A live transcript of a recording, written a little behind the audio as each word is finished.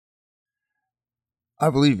I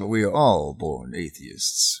believe that we are all born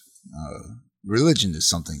atheists. Religion is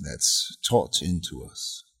something that's taught into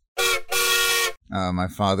us. My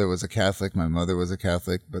father was a Catholic, my mother was a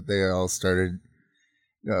Catholic, but they all started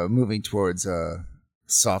moving towards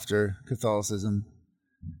softer Catholicism,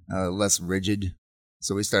 less rigid.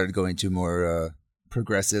 So we started going to more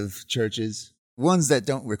progressive churches, ones that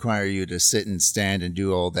don't require you to sit and stand and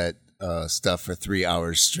do all that stuff for 3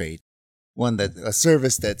 hours straight. A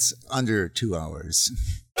service that's under 2 hours.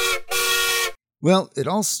 Well, it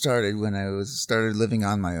all started when I started living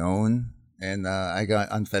on my own, and I got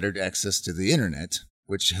unfettered access to the internet,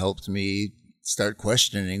 which helped me start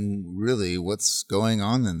questioning really what's going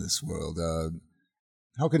on in this world.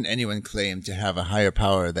 How can anyone claim to have a higher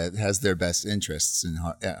power that has their best interests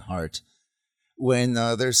at heart when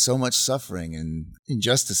there's so much suffering and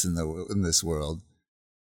injustice in this world?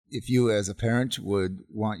 If you as a parent would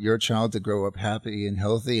want your child to grow up happy and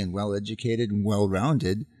healthy and well-educated and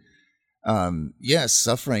well-rounded, yes,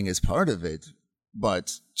 suffering is part of it,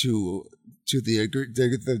 but to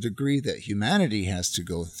the degree that humanity has to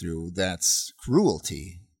go through, that's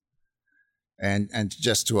cruelty. And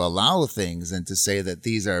just to allow things and to say that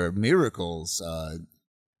these are miracles,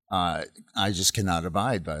 I just cannot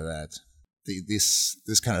abide by that.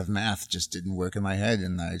 This kind of math just didn't work in my head,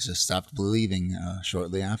 and I just stopped believing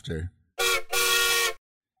shortly after.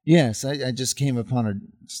 Yes, I just came upon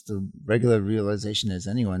just a regular realization, as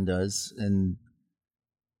anyone does, and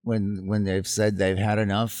when they've said they've had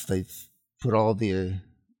enough, they've put all the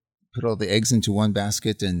eggs into one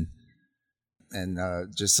basket and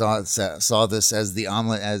just saw this as the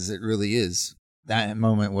omelet as it really is. That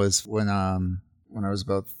moment was when I was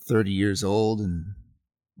about 30 years old and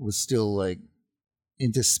was still like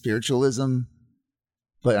into spiritualism,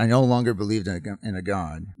 but I no longer believed in a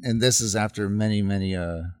God. And this is after many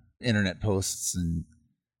internet posts and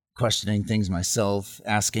questioning things myself,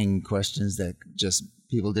 asking questions that just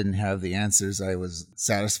people didn't have the answers I was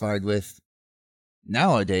satisfied with.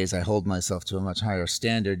 Nowadays, I hold myself to a much higher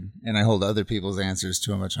standard, and I hold other people's answers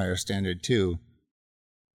to a much higher standard too.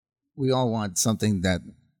 We all want something that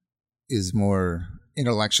is more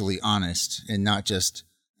intellectually honest and not just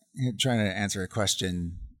trying to answer a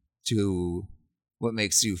question to what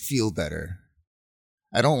makes you feel better.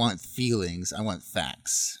 I don't want feelings, I want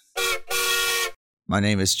facts. My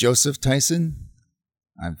name is Joseph Tyson.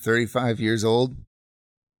 I'm 35 years old.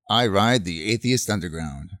 I ride the Atheist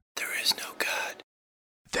Underground. There is no God.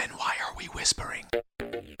 Then why are we whispering?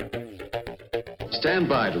 Stand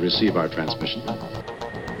by to receive our transmission.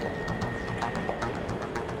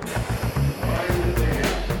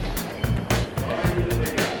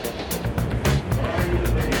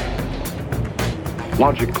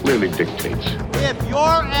 Logic clearly dictates. If you're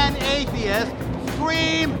an atheist,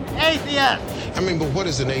 scream atheist! But what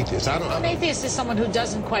is an atheist? An atheist is someone who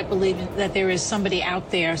doesn't quite believe that there is somebody out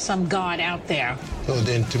there, some God out there. Well,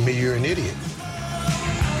 then to me, you're an idiot.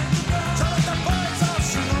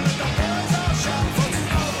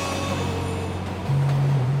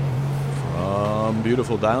 From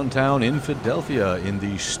beautiful downtown Philadelphia in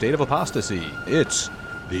the state of apostasy, it's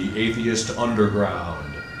the Atheist Underground.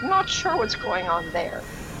 Not sure what's going on there.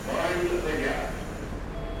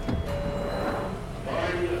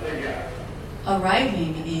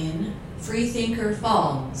 Arriving in Freethinker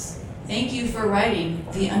Falls. Thank you for riding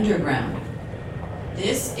the Underground.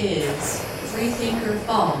 This is Freethinker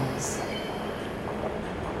Falls.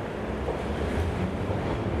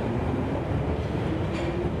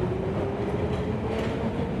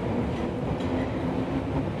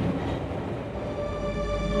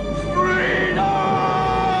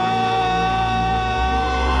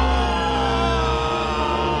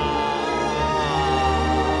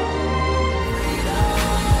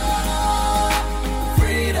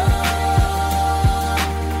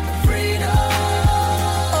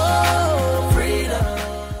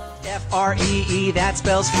 F-R-E-E, that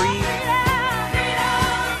spells free.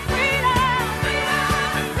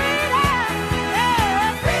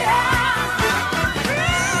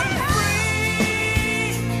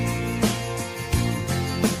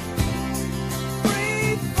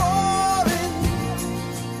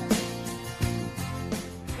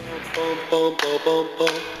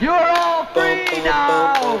 You're all free now! I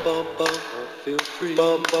feel free. I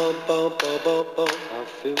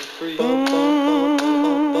feel free. I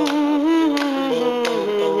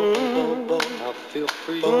feel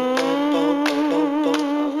free.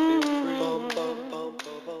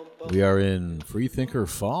 We are in Freethinker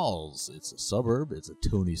Falls. It's a suburb. It's a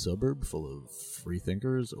Tony suburb full of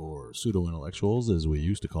freethinkers, or pseudo-intellectuals, as we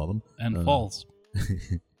used to call them. And falls.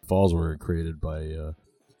 Falls were created by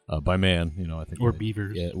by man, I think. Or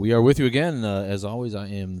beavers. Yeah, we are with you again. As always, I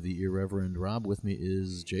am the irreverend Rob. With me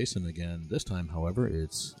is Jason again. This time, however,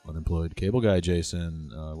 it's unemployed cable guy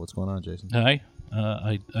Jason. What's going on, Jason? Hi.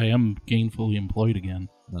 I am gainfully employed again.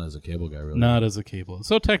 Not as a cable guy, really. Not as a cable.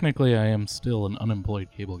 So technically, I am still an unemployed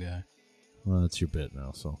cable guy. Well, that's your bit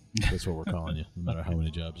now, so that's what we're calling you, no matter how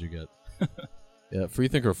many jobs you get. Yeah,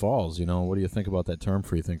 Freethinker Falls. What do you think about that term,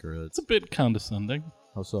 Freethinker? It's a bit condescending.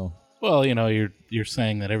 How so? Well, you're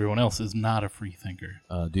saying that everyone else is not a free thinker.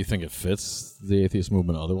 Do you think it fits the atheist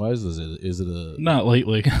movement otherwise? Is it a... Not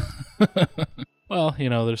lately. Well,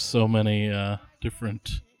 there's so many different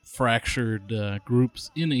fractured groups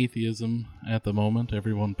in atheism at the moment.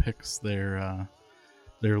 Everyone picks their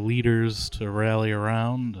leaders to rally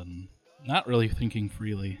around and not really thinking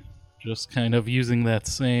freely. Just kind of using that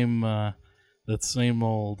same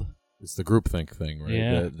old... It's the groupthink thing, right?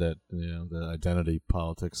 Yeah. That the identity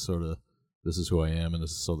politics sort of, this is who I am, and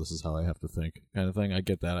this is how I have to think, kind of thing. I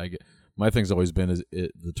get that. My thing's always been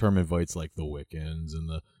the term invites like the Wiccans and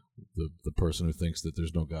the person who thinks that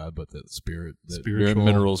there's no God, but that spiritual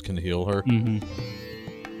minerals can heal her. Mm-hmm.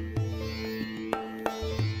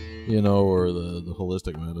 Or the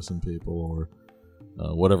holistic medicine people, or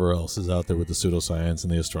whatever else is out there with the pseudoscience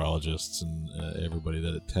and the astrologists and everybody,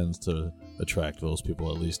 that it tends to attract those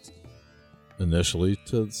people, at least initially,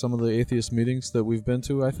 to some of the atheist meetings that we've been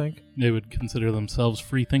to, I think. They would consider themselves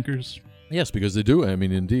free thinkers. Yes, because they do. I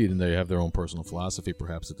mean, indeed, and they have their own personal philosophy,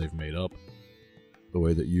 perhaps, that they've made up. The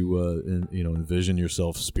way that you, envision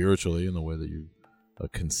yourself spiritually, and the way that you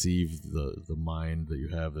conceive the mind that you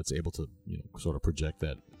have that's able to, sort of project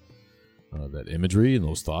that imagery and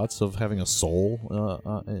those thoughts of having a soul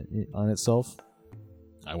on itself.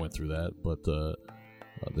 I went through that, but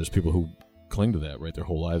there's people who cling to that, right, their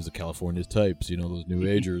whole lives. The California types, those New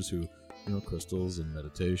Agers who, crystals and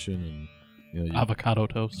meditation and avocado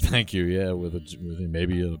toast. Thank you. Yeah, with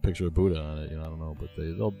maybe a picture of Buddha on it. I don't know, but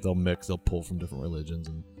they'll mix, they'll pull from different religions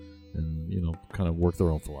and kind of work their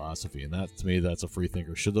own philosophy. And that, to me, that's a free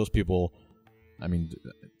thinker. Should those people? I mean,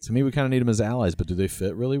 to me, we kind of need them as allies, but do they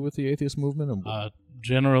fit really with the atheist movement?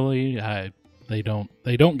 Generally, they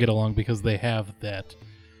don't get along because they have that,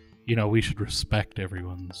 we should respect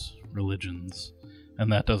everyone's religions, and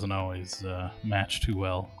that doesn't always match too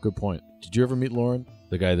well. Good point. Did you ever meet Lauren,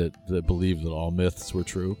 the guy that believed that all myths were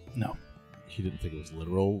true? No. He didn't think it was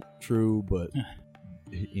literal true, but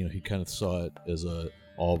he kind of saw it as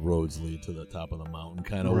all roads lead to the top of the mountain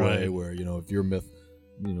kind of way, where if your myth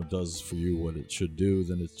does for you what it should do,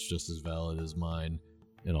 then it's just as valid as mine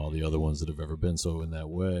and all the other ones that have ever been. So in that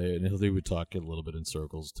way, and he would talk a little bit in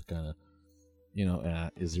circles to kind of,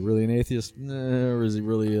 is he really an atheist? Or is he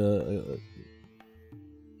really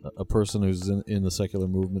a person who's in the secular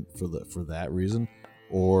movement for that reason?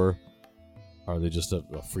 Or are they just a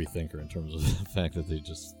free thinker in terms of the fact that they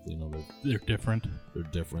just, they're different? They're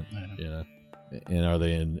different, yeah. And are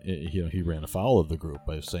they he ran afoul of the group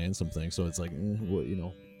by saying some things. So it's like,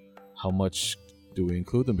 how much do we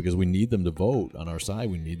include them? Because we need them to vote on our side.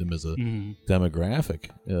 We need them as a demographic.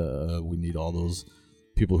 We need all those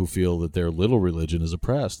people who feel that their little religion is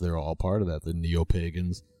oppressed. They're all part of that. The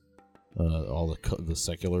neo-pagans, all the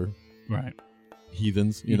secular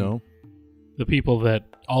heathens, The people that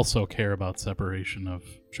also care about separation of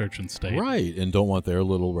church and state. Right, and don't want their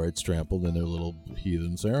little rights trampled in their little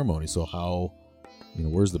heathen ceremony. So how,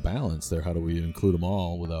 where's the balance there? How do we include them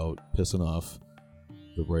all without pissing off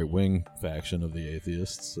the right-wing faction of the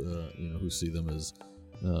atheists, who see them as,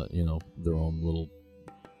 their own little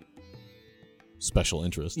special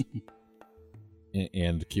interest,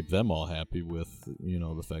 and keep them all happy with,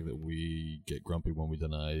 the fact that we get grumpy when we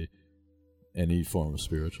deny any form of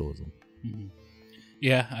spiritualism. Mm-hmm.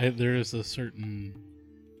 Yeah, there is a certain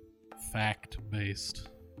fact-based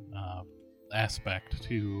aspect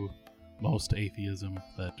to most atheism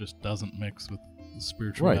that just doesn't mix with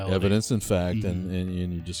spirituality. Right, evidence and fact,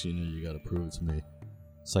 and you just, you got to prove it to me.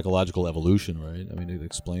 Psychological evolution, right? I mean, it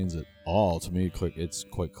explains it all to me. It's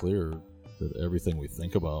quite clear that everything we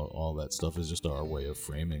think about, all that stuff, is just our way of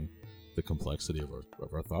framing the complexity of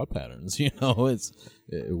our thought patterns. If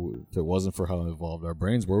it wasn't for how evolved our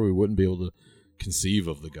brains were, we wouldn't be able to conceive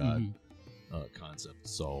of the God concept.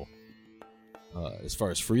 So as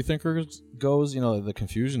far as free thinkers goes, the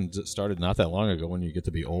confusion started not that long ago. When you get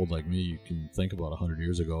to be old like me, you can think about 100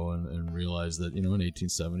 years ago and realize that, in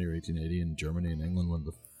 1870 or 1880 in Germany and England, when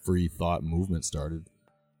the free thought movement started,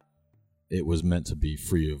 it was meant to be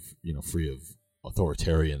free of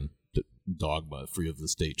authoritarian dogma, free of the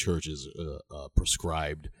state church's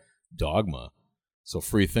prescribed dogma. So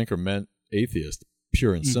free thinker meant atheist,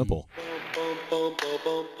 pure and simple.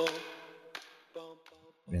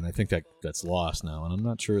 And I think that's lost now, and I'm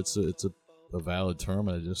not sure it's a valid term.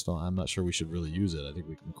 I'm not sure we should really use it. I think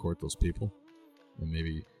we can court those people and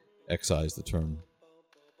maybe excise the term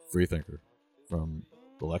freethinker from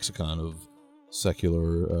the lexicon of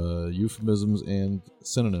secular euphemisms and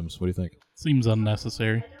synonyms. What do you think? Seems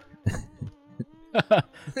unnecessary.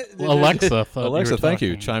 Well, Alexa, thank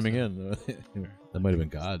you, chiming in. That might have been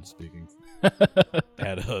God speaking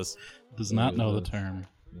at us. Does not know the term.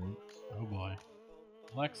 Oh boy.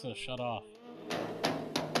 Alexa, shut off.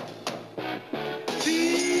 Feel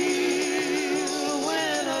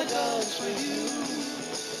when I dance with you.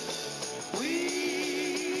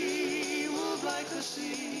 We move like the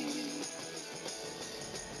sea.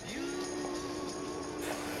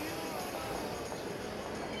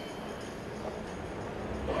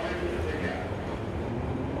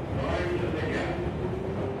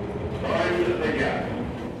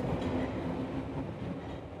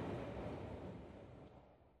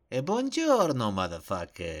 Buongiorno,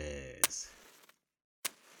 motherfuckers.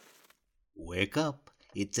 Wake up.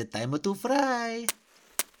 It's a time to fry.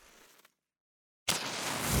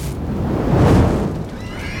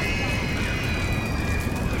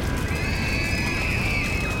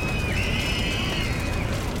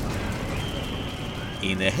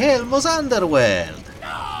 In Helmo's underworld.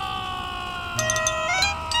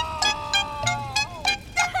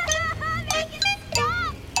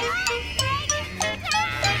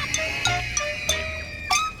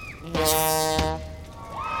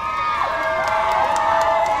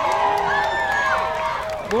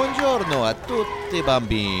 Buongiorno a tutti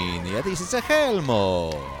bambini, this is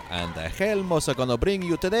Helmo, and Helmo's gonna bring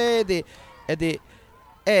you today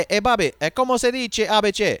Bobby, come si dice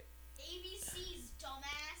ABC? ABCs,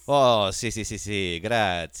 dumbass. Oh, sì,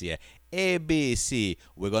 grazie. ABC,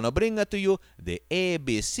 we're gonna bring to you the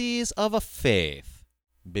ABCs of faith.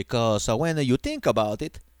 Because when you think about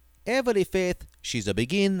it, every faith should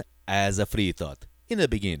begin as a free thought, in the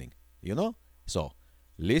beginning, you know? So,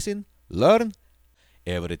 listen, learn.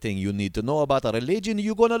 Everything you need to know about a religion,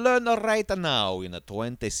 you're gonna learn right now in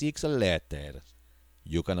 26 letters.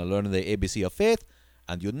 You can learn the ABC of faith,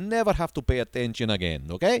 and you never have to pay attention again,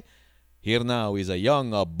 okay? Here now is a young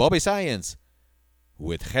Bobby Science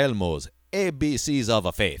with Helmo's ABCs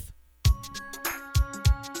of faith.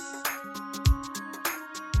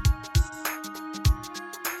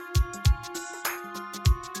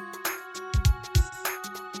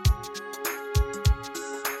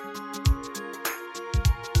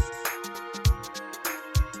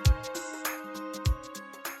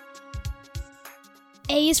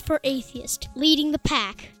 A is for atheist, leading the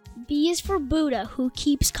pack. B is for Buddha, who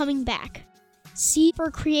keeps coming back. C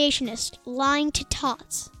for creationist, lying to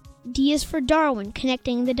tots. D is for Darwin,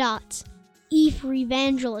 connecting the dots. E for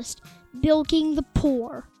evangelist, bilking the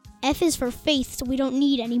poor. F is for faith, so we don't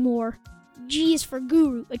need any more. G is for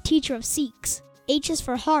guru, a teacher of Sikhs. H is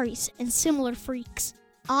for Haris and similar freaks.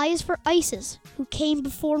 I is for Isis, who came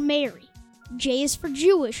before Mary. J is for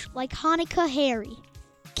Jewish, like Hanukkah Harry.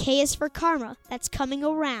 K is for karma, that's coming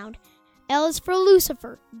around. L is for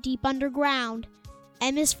Lucifer, deep underground.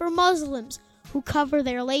 M is for Muslims, who cover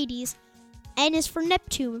their ladies. N is for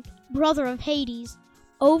Neptune, brother of Hades.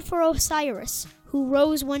 O for Osiris, who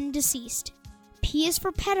rose when deceased. P is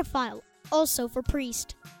for pedophile, also for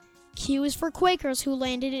priest. Q is for Quakers who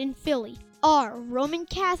landed in Philly. R, Roman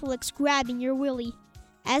Catholics grabbing your willy.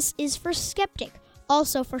 S is for skeptic,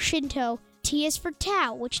 also for Shinto. T is for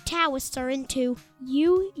Tao, which Taoists are into.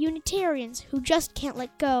 U, Unitarians, who just can't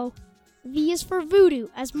let go. V is for voodoo,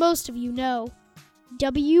 as most of you know.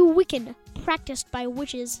 W, Wiccan, practiced by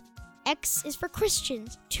witches. X is for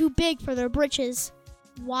Christians, too big for their britches.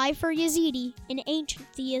 Y for Yazidi, an ancient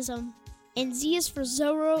theism. And Z is for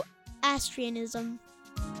Zoroastrianism.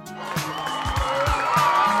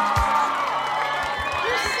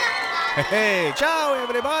 Hey, ciao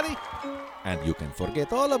everybody! And you can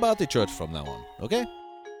forget all about the church from now on, okay?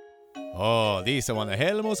 Oh, this is one of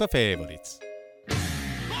Helmo's favorites.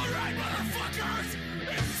 Alright, motherfuckers!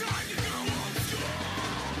 It's time to go old school!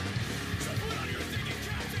 So put on your thinking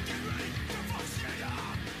caps and get ready to fuck shit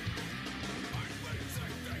up!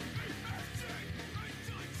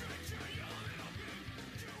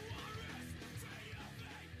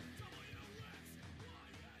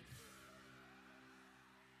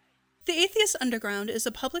 The Atheist Underground is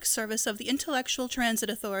a public service of the Intellectual Transit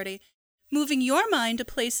Authority, moving your mind to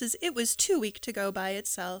places it was too weak to go by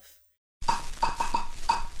itself.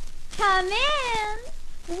 Come in!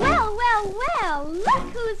 Well,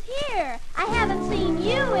 look who's here! I haven't seen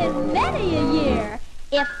you in many a year.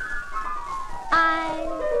 If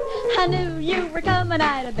I knew you were coming,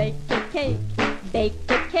 I'd have baked a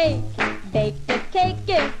cake, baked a cake.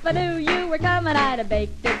 If I knew you were coming, I'd have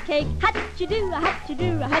baked a cake. How'd you do, how'd you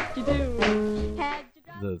do, how'd you do?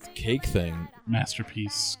 The cake thing.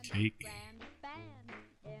 Masterpiece cake.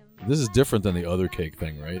 This is different than the other cake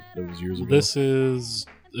thing, right? That was years ago. This is,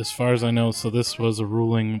 as far as I know, so this was a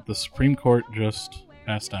ruling the Supreme Court just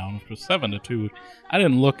passed down, which was 7-2. I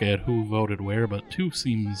didn't look at who voted where, but 2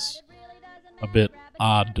 seems a bit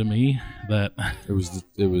odd to me. That it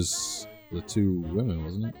was the 2 women,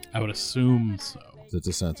 wasn't it? I would assume so. That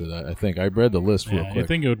dissented. I think I read the list real quick. I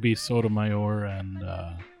think it would be Sotomayor and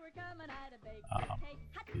the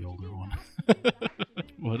older one.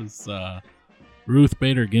 What is Ruth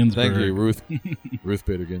Bader Ginsburg? Thank you, Ruth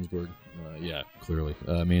Bader Ginsburg. Yeah, clearly.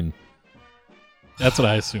 I mean, that's what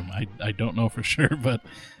I assume. I don't know for sure, but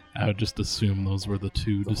I would just assume those were the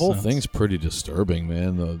 2 The whole thing's pretty disturbing,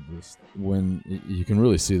 man. When you can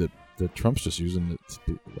really see that Trump's just using it to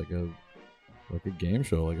be like a game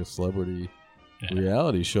show, like a celebrity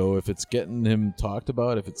reality show. If it's getting him talked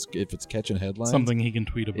about, if it's catching headlines, something he can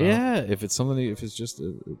tweet about. Yeah, if it's just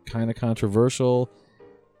kind of controversial,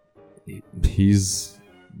 he's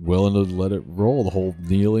willing to let it roll. The whole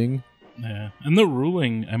kneeling. Yeah, and the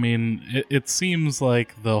ruling. I mean, it seems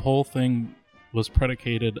like the whole thing was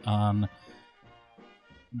predicated on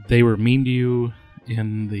they were mean to you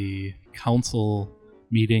in the council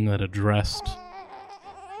meeting that addressed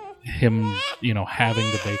him,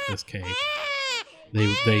 having to bake this cake.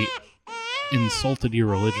 They insulted your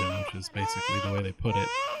religion, which is basically the way they put it.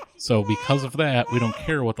 So because of that, we don't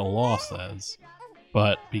care what the law says,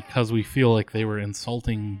 but because we feel like they were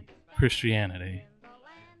insulting Christianity,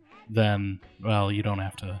 then, well, you don't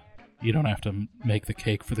have to make the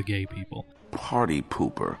cake for the gay people. Party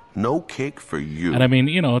pooper. No cake for you. And I mean,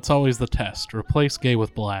 it's always the test. Replace gay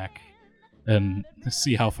with black and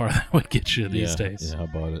see how far that would get you these days. Yeah, how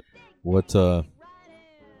about it? What,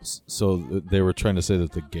 so they were trying to say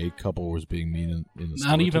that the gay couple was being mean in the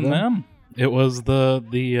store. Not even them. It was the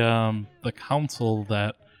council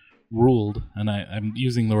that ruled, and I'm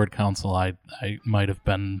using the word council. I might have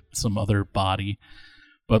been some other body,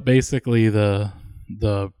 but basically the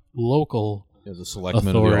local the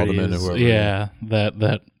selectmen, or the aldermen, or whoever.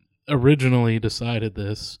 That originally decided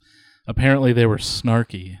this. Apparently, they were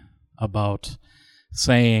snarky about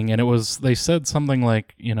saying, and they said something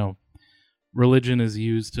like, religion is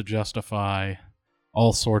used to justify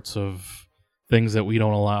all sorts of things that we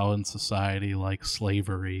don't allow in society, like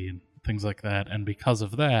slavery and things like that. And because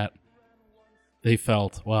of that, they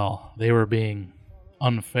felt, well, they were being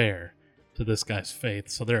unfair to this guy's faith.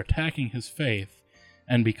 So they're attacking his faith.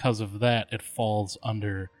 And because of that, it falls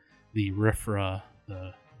under the RFRA,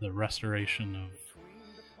 the Restoration of,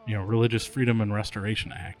 Religious Freedom and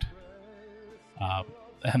Restoration Act.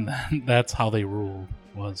 And then that's how they ruled.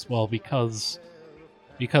 Was, well, because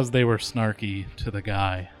they were snarky to the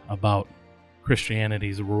guy about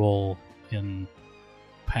Christianity's role in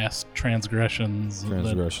past transgressions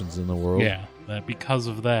in the world. Yeah, that because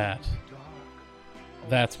of that,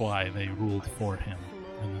 that's why they ruled for him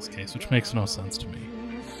in this case, which makes no sense to me.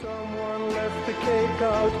 Someone left the cake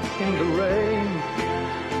out in the rain.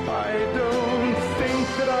 I don't think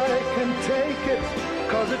that I can take it,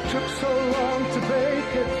 'cause it took so long to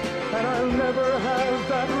bake it. And I'll never have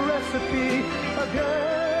that recipe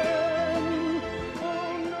again.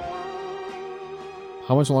 Oh, no.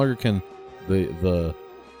 How much longer can the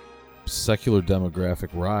secular demographic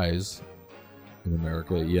rise in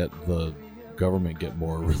America, yet the government get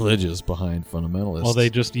more religious behind fundamentalists? Well, they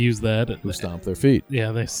just use that. Who stomp their feet.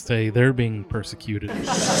 Yeah, they say they're being persecuted.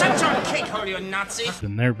 Shut your cake hole, you Nazi!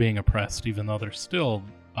 And they're being oppressed, even though they're still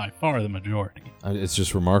by far the majority. It's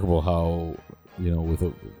just remarkable how, with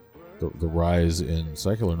the rise in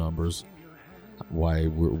secular numbers, why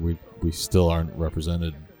we still aren't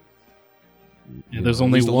represented. Yeah, there's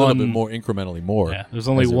only one, a little bit more incrementally more. Yeah, there's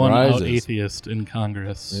only one out atheist in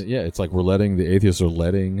Congress. Yeah, it's like the atheists are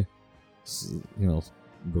letting,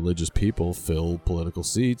 religious people fill political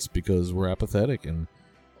seats because we're apathetic, and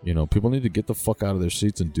people need to get the fuck out of their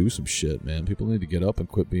seats and do some shit, man. People need to get up and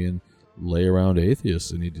quit being lay around atheists.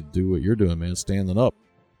 They need to do what you're doing, man, standing up,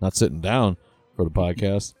 not sitting down for the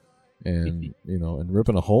podcast. And and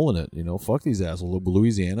ripping a hole in it. Fuck these assholes.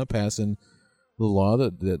 Louisiana passing the law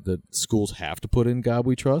that schools have to put in God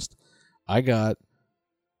We Trust. I got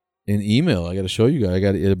an email. I got to show you guys. I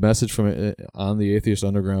got a message from on the Atheist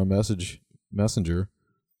Underground messenger.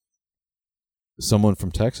 Someone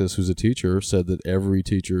from Texas who's a teacher said that every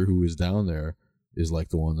teacher who is down there is like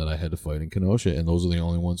the one that I had to fight in Kenosha, and those are the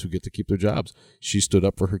only ones who get to keep their jobs. She stood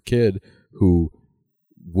up for her kid who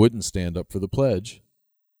wouldn't stand up for the pledge.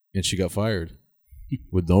 And she got fired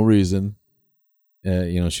with no reason.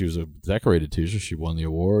 She was a decorated teacher. She won the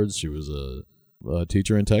awards. She was a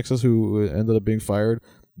teacher in Texas who ended up being fired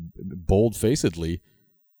bold-facedly.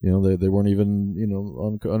 They weren't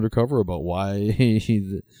even, undercover about why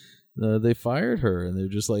they fired her. And they're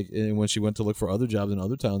just like, and when she went to look for other jobs in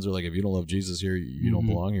other towns, they're like, if you don't love Jesus here, you don't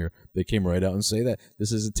belong here. They came right out and say that.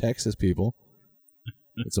 This isn't Texas, people.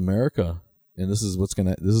 It's America. And this is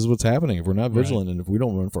what's happening. If we're not vigilant and if we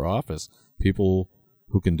don't run for office, people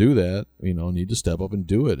who can do that, need to step up and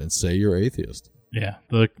do it and say you're atheist. Yeah,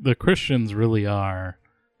 the Christians really are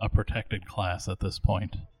a protected class at this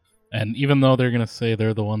point. And even though they're going to say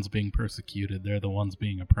they're the ones being persecuted, they're the ones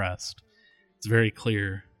being oppressed, it's very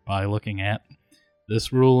clear by looking at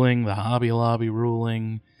this ruling, the Hobby Lobby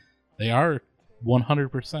ruling, they are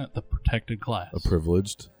 100% the protected class. A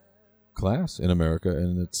privileged class in America,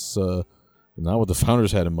 and it's not what the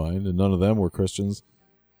founders had in mind, and none of them were Christians.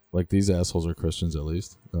 Like these assholes are Christians, at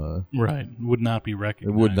least. Right. Would not be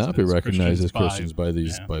recognized. It would not be recognized as Christians by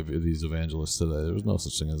these evangelists today. There was no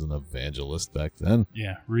such thing as an evangelist back then.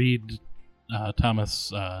 Yeah. Read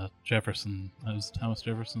Thomas Jefferson. That was Thomas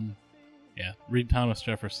Jefferson? Yeah. Read Thomas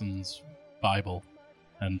Jefferson's Bible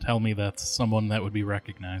and tell me that's someone that would be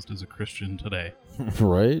recognized as a Christian today.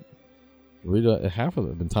 Right? Read half of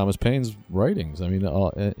them in Thomas Paine's writings. I mean,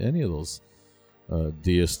 any of those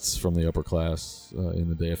deists from the upper class in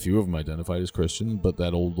the day. A few of them identified as Christian, but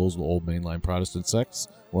those old mainline Protestant sects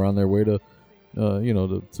were on their way to,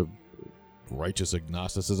 to righteous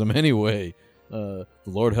agnosticism anyway. The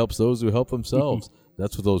Lord helps those who help themselves.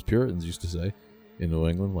 That's what those Puritans used to say in New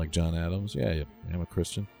England, like John Adams. Yeah, I'm a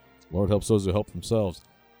Christian. Lord helps those who help themselves.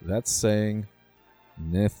 That's saying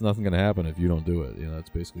nothing going to happen if you don't do it. It's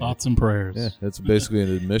basically thoughts and prayers. Yeah, it's basically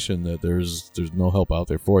an admission that there's no help out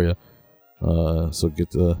there for you. So get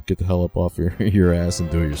the hell up off your ass and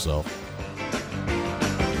do it yourself.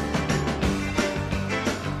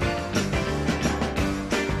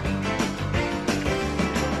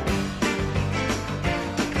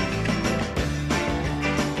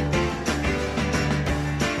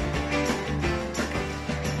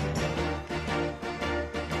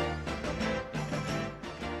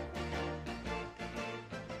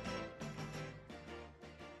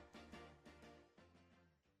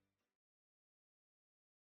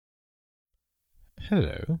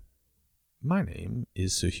 Hello, my name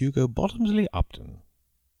is Sir Hugo Bottomsley Upton,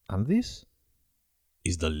 and this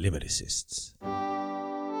is the Limericists.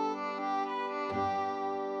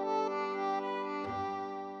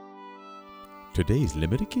 Today's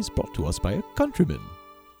limerick is brought to us by a countryman,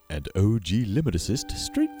 and OG limericist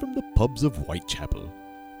straight from the pubs of Whitechapel.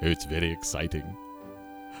 It's very exciting.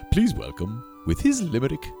 Please welcome, with his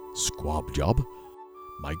limerick, Squab Job,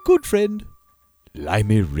 my good friend,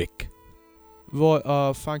 Limey Rick.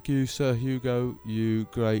 Right, thank you, Sir Hugo, you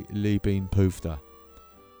great leaping poofter.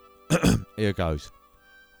 Here goes.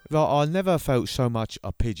 Right, I never felt so much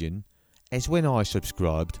a pigeon as when I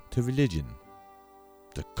subscribed to religion.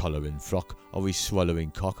 The colouring frock of his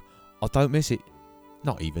swallowing cock, I don't miss it,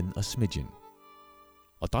 not even a smidgen.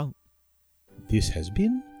 I don't. This has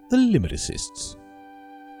been the Limericists.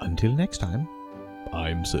 Until next time,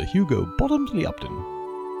 I'm Sir Hugo Bottomsley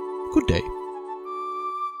Upton. Good day.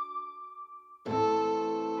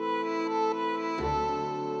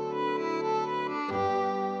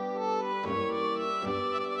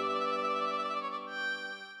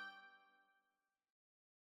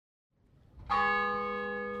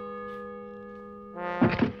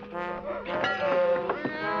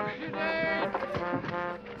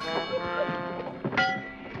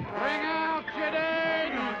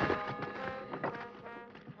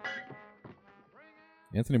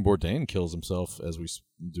 Anthony Bourdain kills himself as we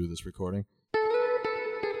do this recording.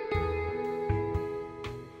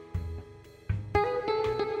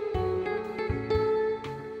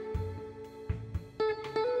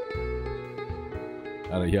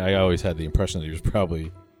 I always had the impression that he was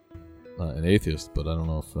probably an atheist, but I don't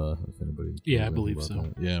know if anybody. Yeah, I believe so.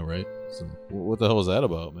 That. Yeah, right. So, what the hell is that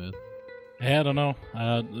about, man? I don't know.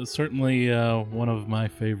 Certainly one of my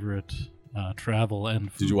favorite travel and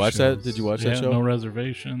food Did you watch shows. that? Did you watch that show? No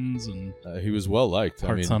Reservations, and he was well liked.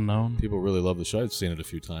 Parts Unknown. People really love the show. I've seen it a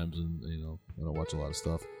few times, and I don't watch a lot of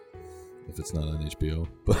stuff if it's not on HBO.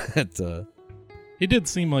 But he did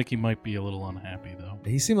seem like he might be a little unhappy, though.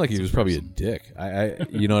 He seemed like he was probably a dick.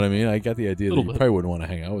 You know what I mean? I got the idea that you bit. probably wouldn't want to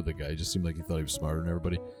hang out with the guy. He just seemed like he thought he was smarter than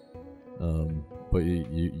everybody. But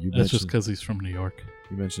you that's just because he's from New York.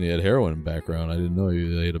 You mentioned he had heroin background. I didn't know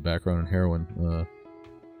he had a background in heroin.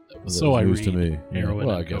 So I news read to me. heroin.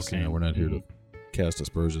 Well, I and guess cocaine. We're not here to cast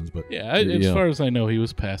aspersions, but yeah, as far as I know, he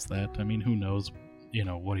was past that. I mean, who knows?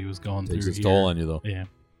 What he was going through. Takes its toll on you, though. Yeah.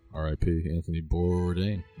 R.I.P. Anthony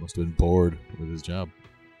Bourdain. Must have been bored with his job.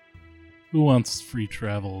 Who wants free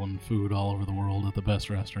travel and food all over the world at the best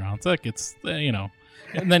restaurants? That gets,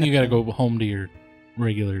 and then you got to go home to your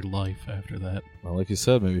regular life after that. Well, like you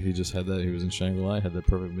said, maybe he just had that. He was in Shangri-La, had that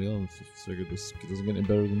perfect meal, and figured this doesn't get any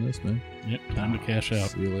better than this, man. Yep, time to cash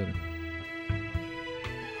out. See you later.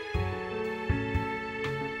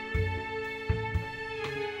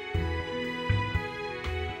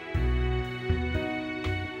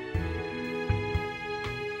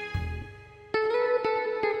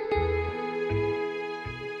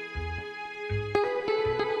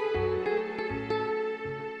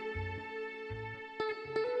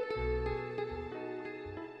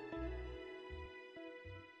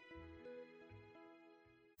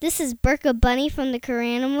 This is Burka Bunny from the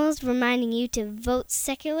Caranimals reminding you to vote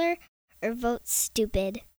secular or vote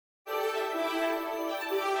stupid.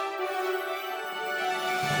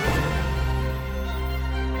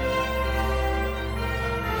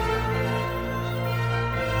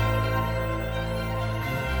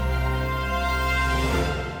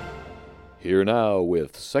 Here now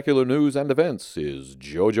with secular news and events is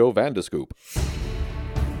Jojo Vandescoop.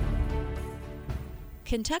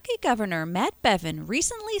 Kentucky Governor Matt Bevin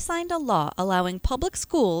recently signed a law allowing public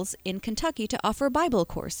schools in Kentucky to offer Bible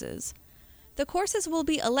courses. The courses will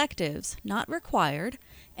be electives, not required,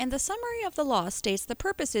 and the summary of the law states the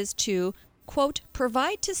purpose is to, quote,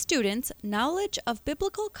 provide to students knowledge of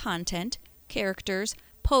biblical content, characters,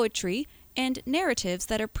 poetry, and narratives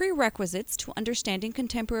that are prerequisites to understanding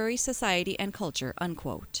contemporary society and culture,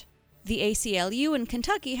 unquote. The ACLU in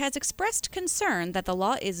Kentucky has expressed concern that the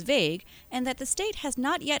law is vague and that the state has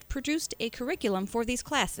not yet produced a curriculum for these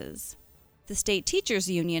classes. The state teachers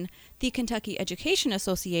union, the Kentucky Education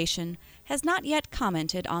Association, has not yet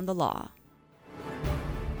commented on the law.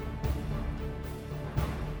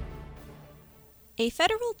 A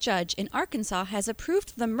federal judge in Arkansas has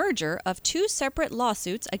approved the merger of two separate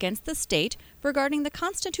lawsuits against the state regarding the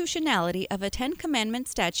constitutionality of a Ten Commandment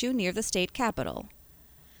statue near the state capitol.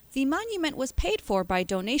 The monument was paid for by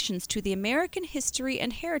donations to the American History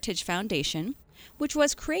and Heritage Foundation, which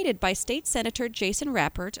was created by State Senator Jason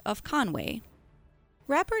Rappert of Conway.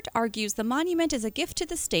 Rappert argues the monument is a gift to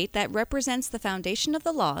the state that represents the foundation of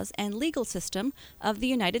the laws and legal system of the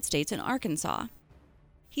United States and Arkansas.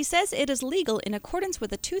 He says it is legal in accordance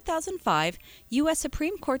with a 2005 U.S.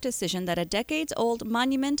 Supreme Court decision that a decades-old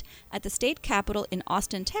monument at the state capitol in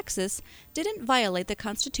Austin, Texas, didn't violate the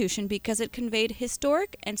Constitution because it conveyed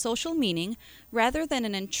historic and social meaning rather than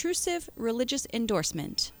an intrusive religious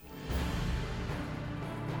endorsement.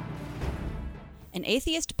 An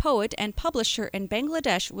atheist poet and publisher in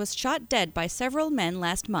Bangladesh was shot dead by several men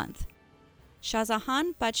last month.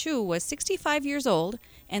 Shahjahan Bachu was 65 years old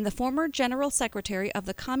and the former General Secretary of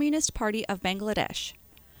the Communist Party of Bangladesh.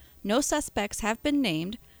 No suspects have been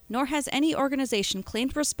named, nor has any organization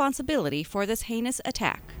claimed responsibility for this heinous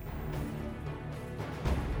attack.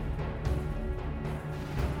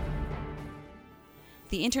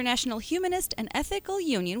 The International Humanist and Ethical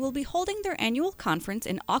Union will be holding their annual conference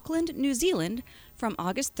in Auckland, New Zealand from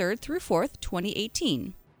August 3rd through 4th,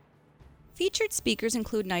 2018. Featured speakers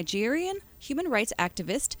include Nigerian human rights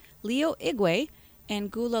activist Leo Igwe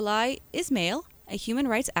and Gulalai Ismail, a human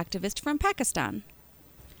rights activist from Pakistan.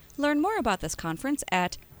 Learn more about this conference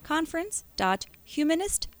at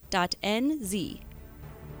conference.humanist.nz.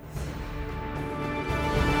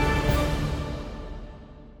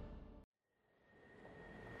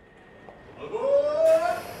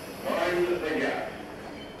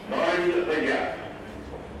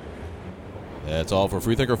 That's all for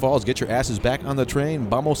Freethinker Falls. Get your asses back on the train.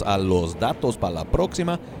 Vamos a los datos para la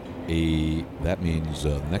próxima. That means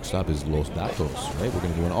next stop is Los Datos, right? We're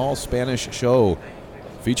going to do an all-Spanish show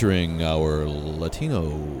featuring our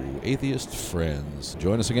Latino atheist friends.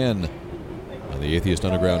 Join us again on the Atheist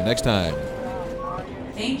Underground next time.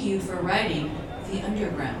 Thank you for riding the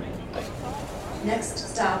Underground. Next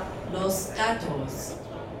stop, Los Datos.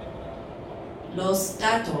 Los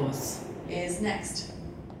Datos is next.